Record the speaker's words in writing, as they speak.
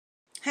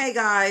Hey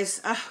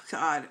guys, oh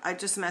God, I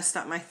just messed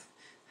up my...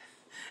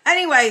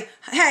 Anyway,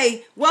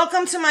 hey,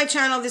 welcome to my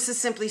channel. This is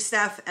Simply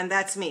Steph, and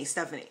that's me,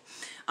 Stephanie.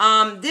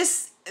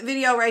 This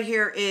video right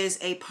here is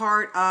a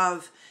part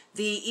of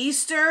the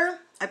Easter.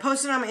 I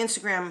posted on my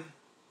Instagram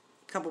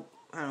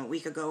a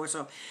week ago or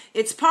so.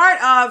 It's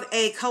part of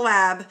a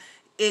collab.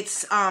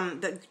 It's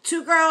the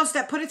two girls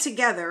that put it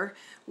together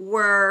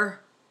were...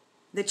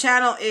 The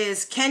channel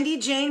is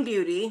Kendy Jane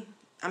Beauty.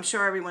 I'm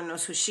sure everyone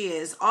knows who she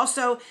is.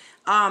 Also,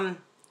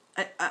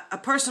 a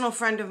personal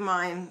friend of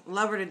mine,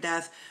 love her to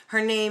death.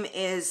 Her name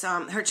is,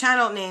 her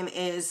channel name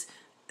is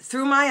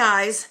Through My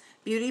Eyes,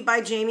 Beauty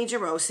by Jamie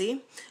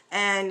Jarrozzy.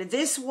 And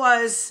this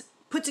was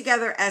put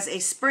together as a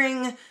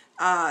spring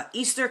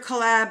Easter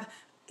collab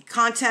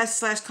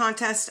contest.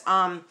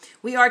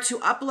 We are to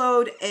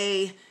upload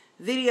a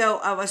video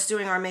of us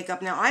doing our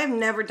makeup. Now, I have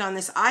never done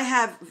this. I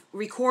have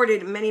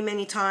recorded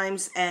many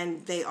times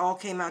and they all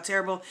came out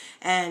terrible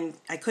and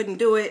I couldn't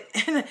do it.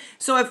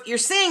 So if you're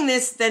seeing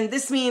this, then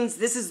this means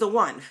this is the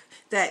one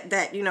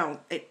that you know,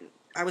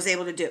 I was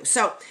able to do.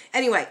 So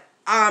anyway,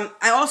 I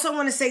also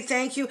want to say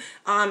thank you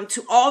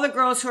to all the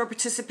girls who are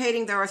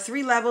participating. There are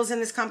 3 levels in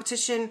this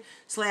competition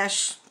 /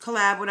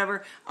 collab,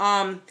 whatever.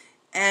 And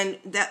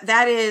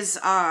that is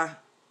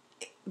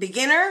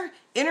beginner,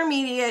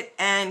 intermediate,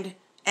 and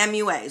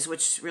MUAs, which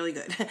is really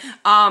good.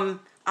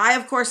 I,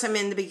 of course, am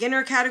in the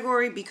beginner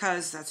category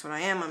because that's what I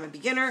am. I'm a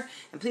beginner.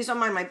 And please don't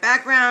mind my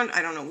background.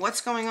 I don't know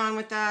what's going on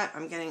with that.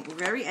 I'm getting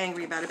very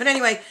angry about it. But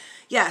anyway,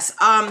 yes,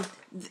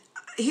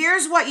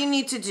 here's what you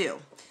need to do.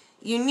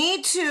 You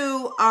need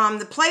to,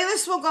 the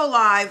playlist will go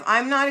live.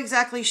 I'm not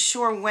exactly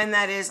sure when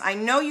that is. I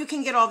know you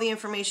can get all the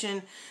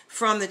information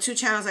from the 2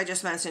 channels I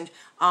just mentioned.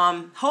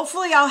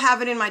 Hopefully, I'll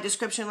have it in my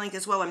description link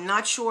as well. I'm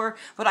not sure.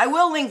 But I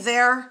will link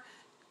their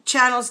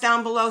channels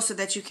down below so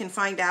that you can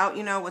find out,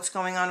 you know, what's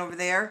going on over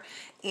there.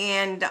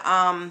 And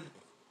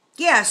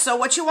yeah, so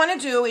what you want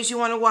to do is you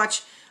want to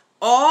watch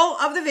all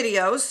of the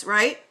videos,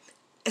 right?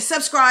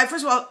 Subscribe,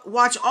 first of all,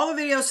 watch all the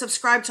videos,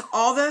 subscribe to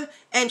all the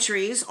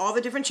entries, all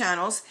the different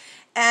channels.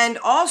 And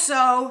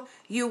also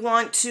you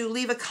want to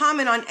leave a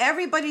comment on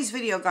everybody's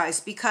video, guys,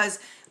 because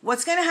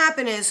what's going to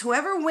happen is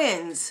whoever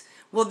wins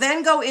will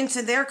then go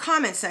into their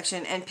comment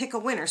section and pick a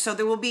winner. So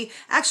there will be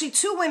actually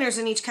 2 winners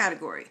in each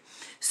category.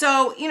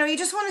 So, you know, you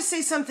just want to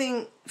say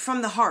something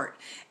from the heart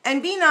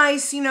and be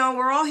nice. You know,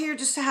 we're all here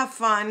just to have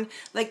fun.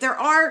 Like, there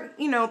are,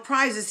 you know,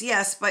 prizes,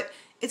 yes, but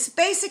it's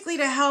basically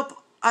to help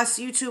us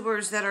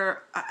YouTubers that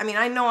are, I mean,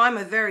 I know I'm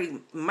a very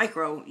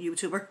micro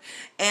YouTuber,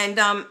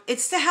 and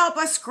it's to help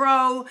us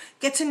grow,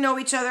 get to know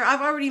each other.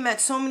 I've already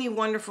met so many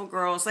wonderful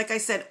girls. Like I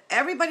said,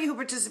 everybody who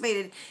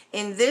participated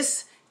in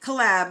this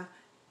collab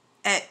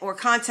or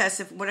contest,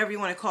 if whatever you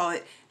want to call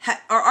it,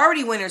 are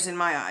already winners in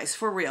my eyes,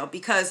 for real,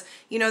 because,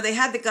 you know, they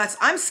had the guts.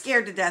 I'm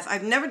scared to death.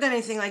 I've never done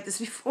anything like this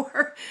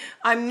before.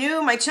 I'm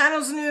new. My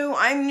channel's new.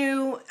 I'm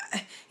new.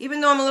 Even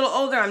though I'm a little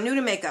older, I'm new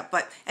to makeup.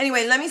 But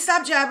anyway, let me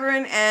stop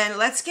jabbering and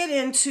let's get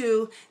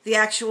into the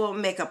actual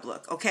makeup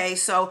look, okay?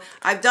 So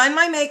I've done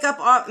my makeup.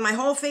 My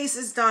whole face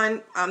is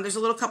done. There's a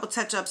little couple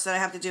touch-ups that I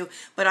have to do,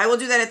 but I will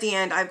do that at the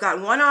end. I've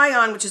got one eye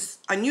on, which is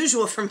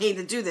unusual for me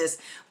to do this,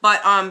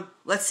 but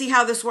let's see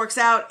how this works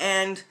out,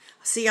 and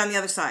see you on the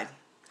other side.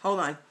 Hold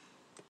on.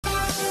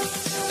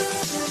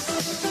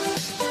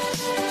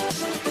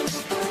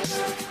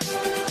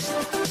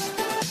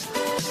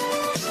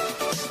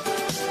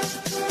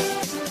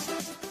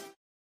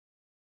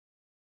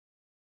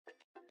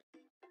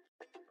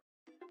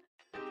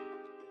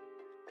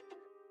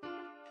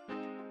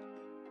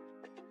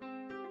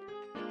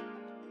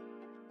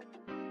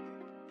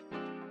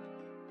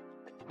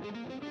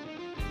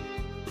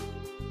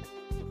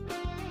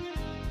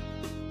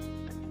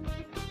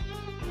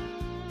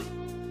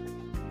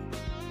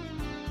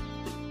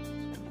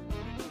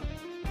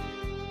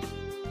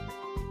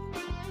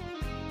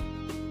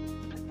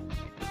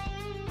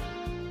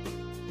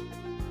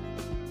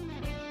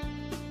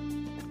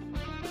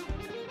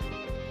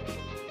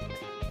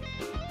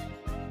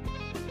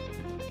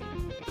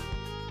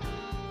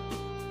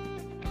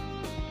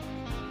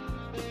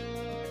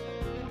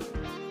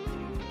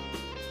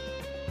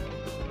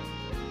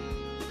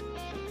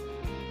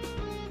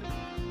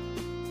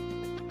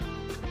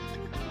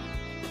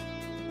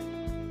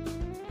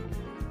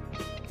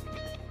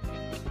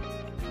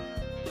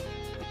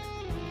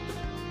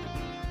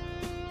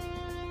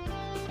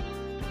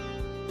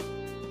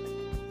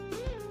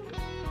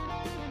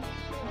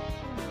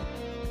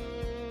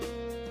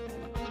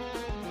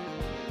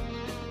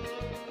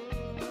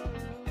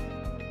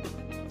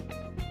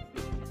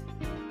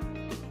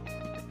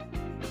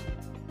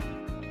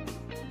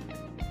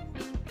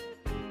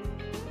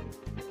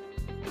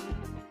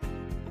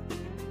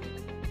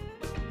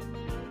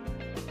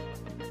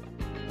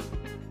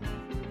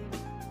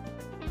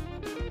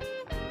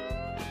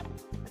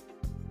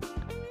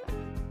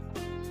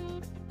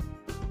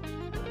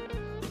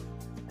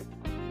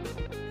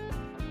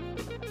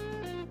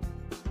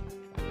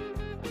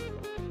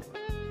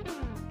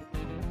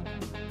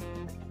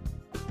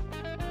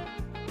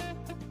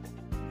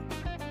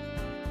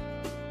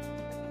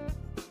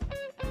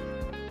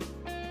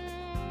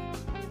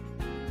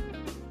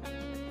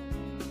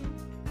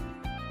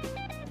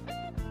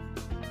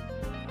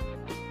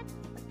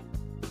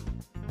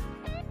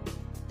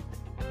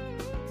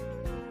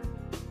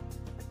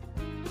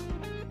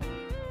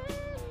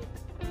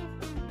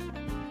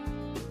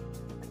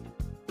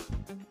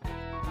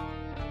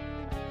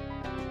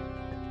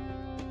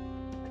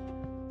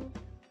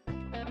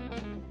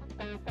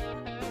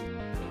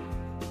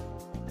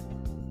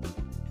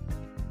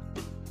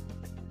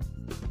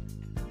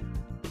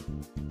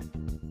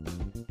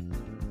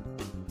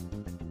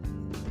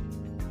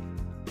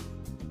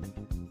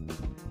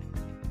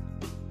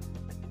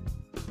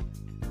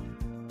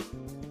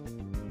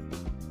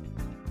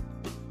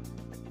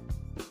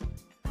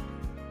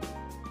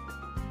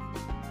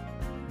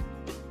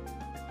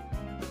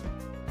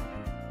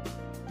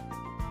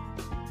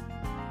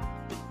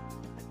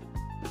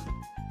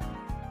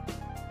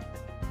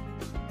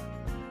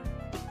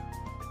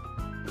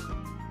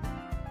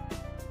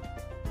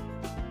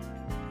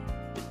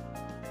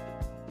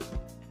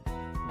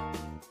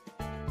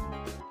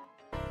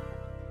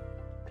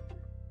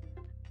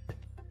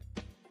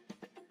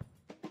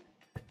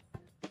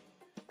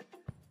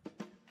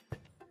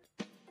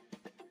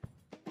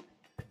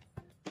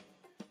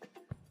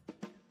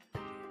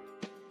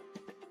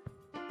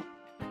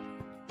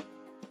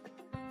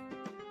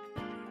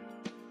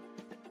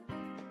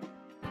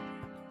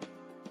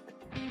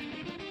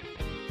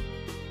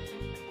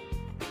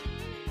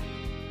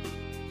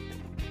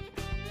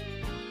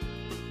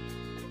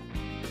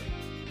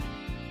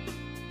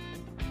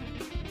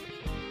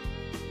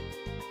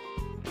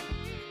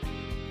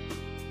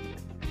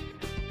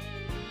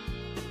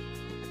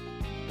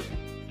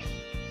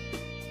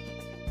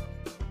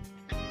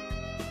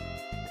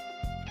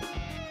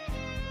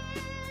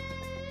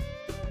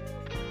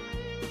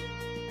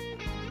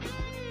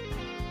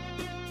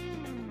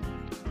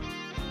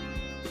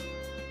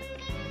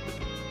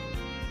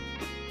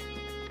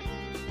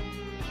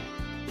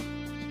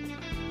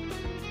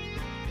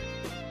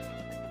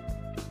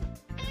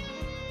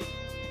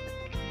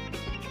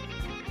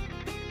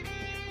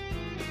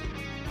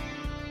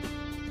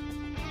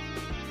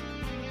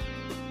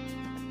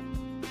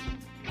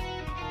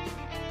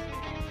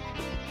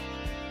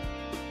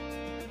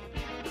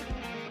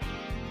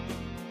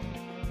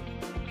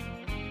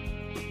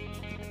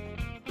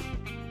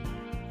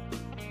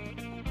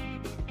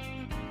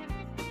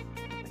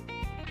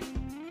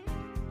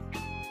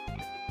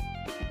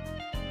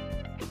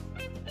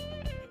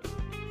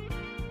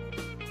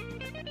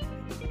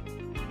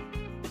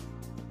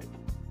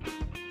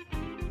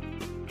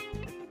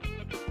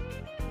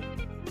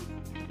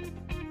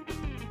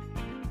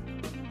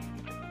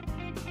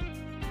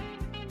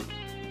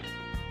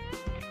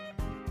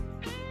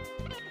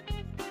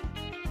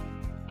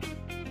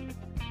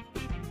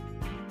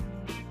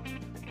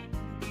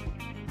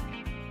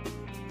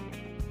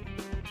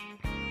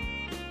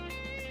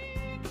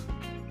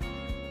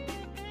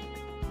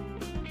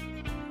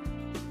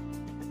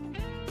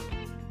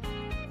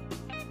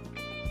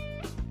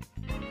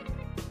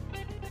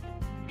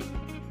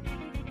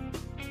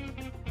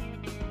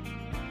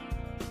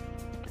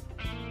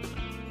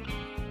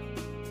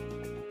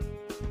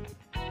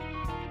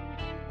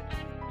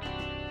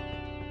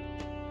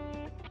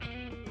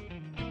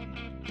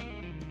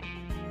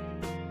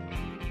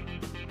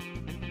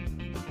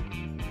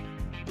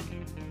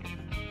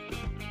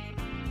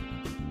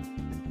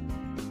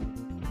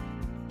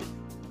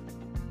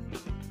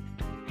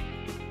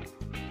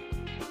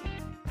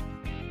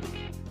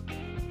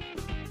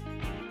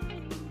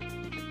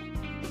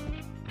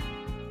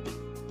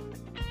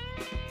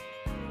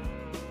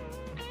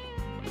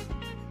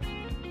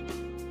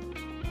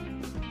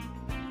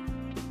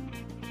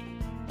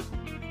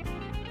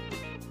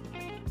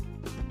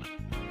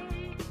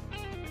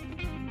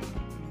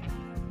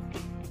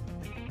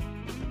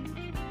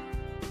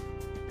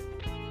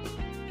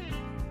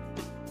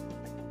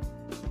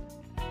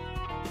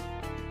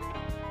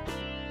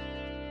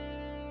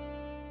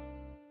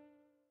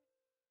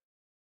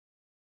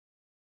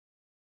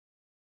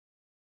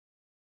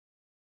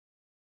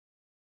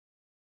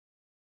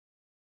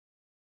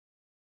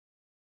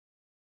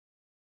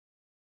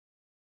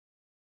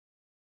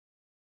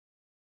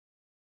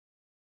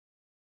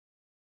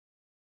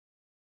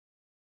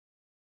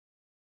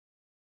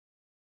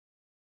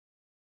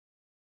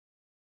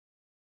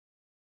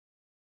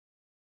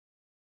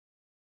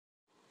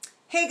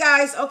 Hey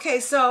guys, okay,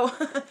 so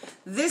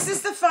this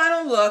is the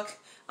final look.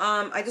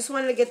 I just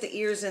wanted to get the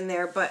ears in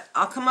there, but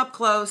I'll come up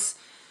close.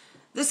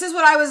 This is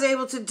what I was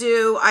able to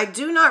do. I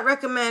do not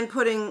recommend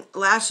putting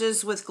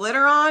lashes with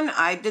glitter on.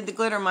 I did the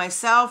glitter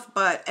myself,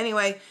 but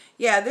anyway,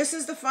 yeah, this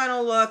is the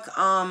final look.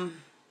 I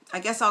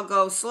guess I'll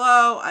go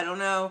slow. I don't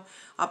know.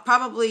 I'll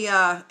probably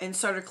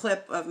insert a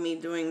clip of me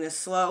doing this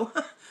slow.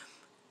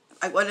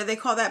 What do they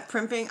call that?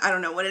 Primping? I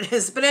don't know what it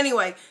is. But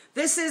anyway,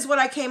 this is what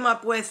I came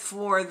up with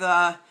for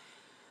the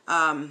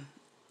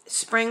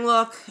spring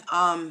look.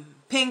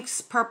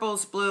 Pinks,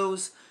 purples,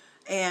 blues,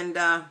 and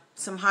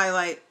some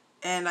highlight.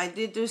 And I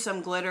did do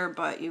some glitter,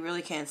 but you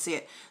really can't see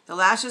it. The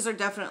lashes are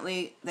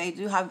definitely, they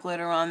do have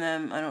glitter on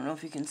them. I don't know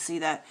if you can see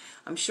that.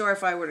 I'm sure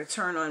if I were to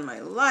turn on my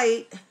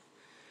light,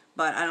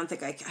 but I don't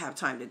think I have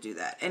time to do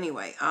that.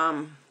 Anyway,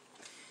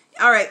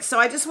 all right, so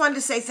I just wanted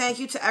to say thank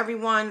you to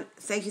everyone.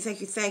 Thank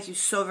you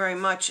so very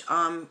much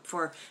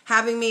for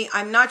having me.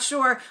 I'm not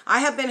sure. I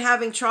have been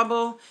having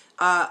trouble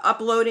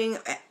uploading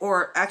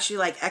or actually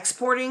like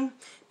exporting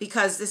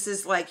because this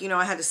is like, you know,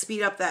 I had to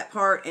speed up that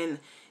part and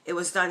it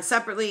was done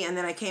separately, and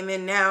then I came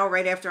in now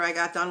right after I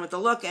got done with the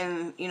look,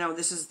 and, you know,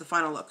 this is the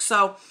final look.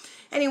 So,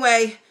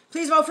 anyway,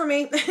 please vote for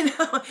me.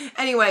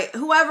 Anyway,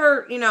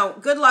 whoever, you know,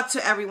 good luck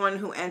to everyone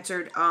who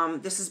entered.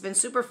 This has been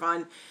super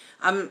fun.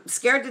 I'm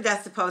scared to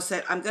death to post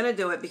it. I'm going to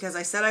do it because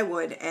I said I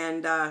would,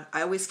 and I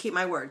always keep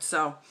my word.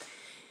 So,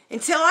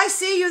 until I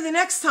see you the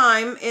next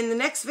time in the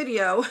next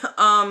video,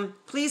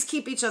 please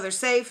keep each other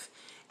safe,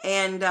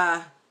 and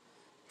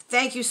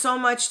thank you so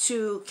much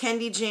to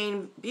Kendy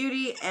Jane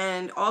Beauty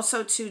and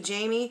also to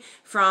Jamie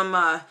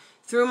from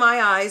Through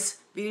My Eyes,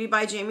 Beauty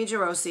by Jamie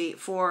Jarrozzy,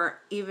 for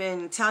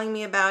even telling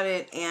me about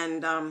it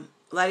and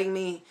letting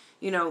me,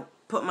 you know,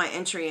 put my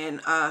entry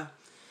in.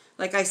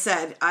 Like I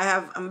said,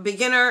 I'm a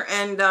beginner,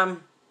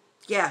 and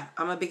yeah,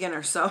 I'm a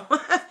beginner. So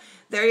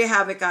there you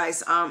have it,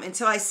 guys.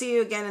 Until I see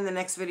you again in the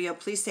next video,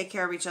 please take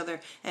care of each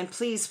other, and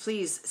please,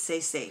 please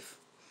stay safe.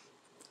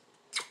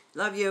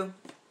 Love you.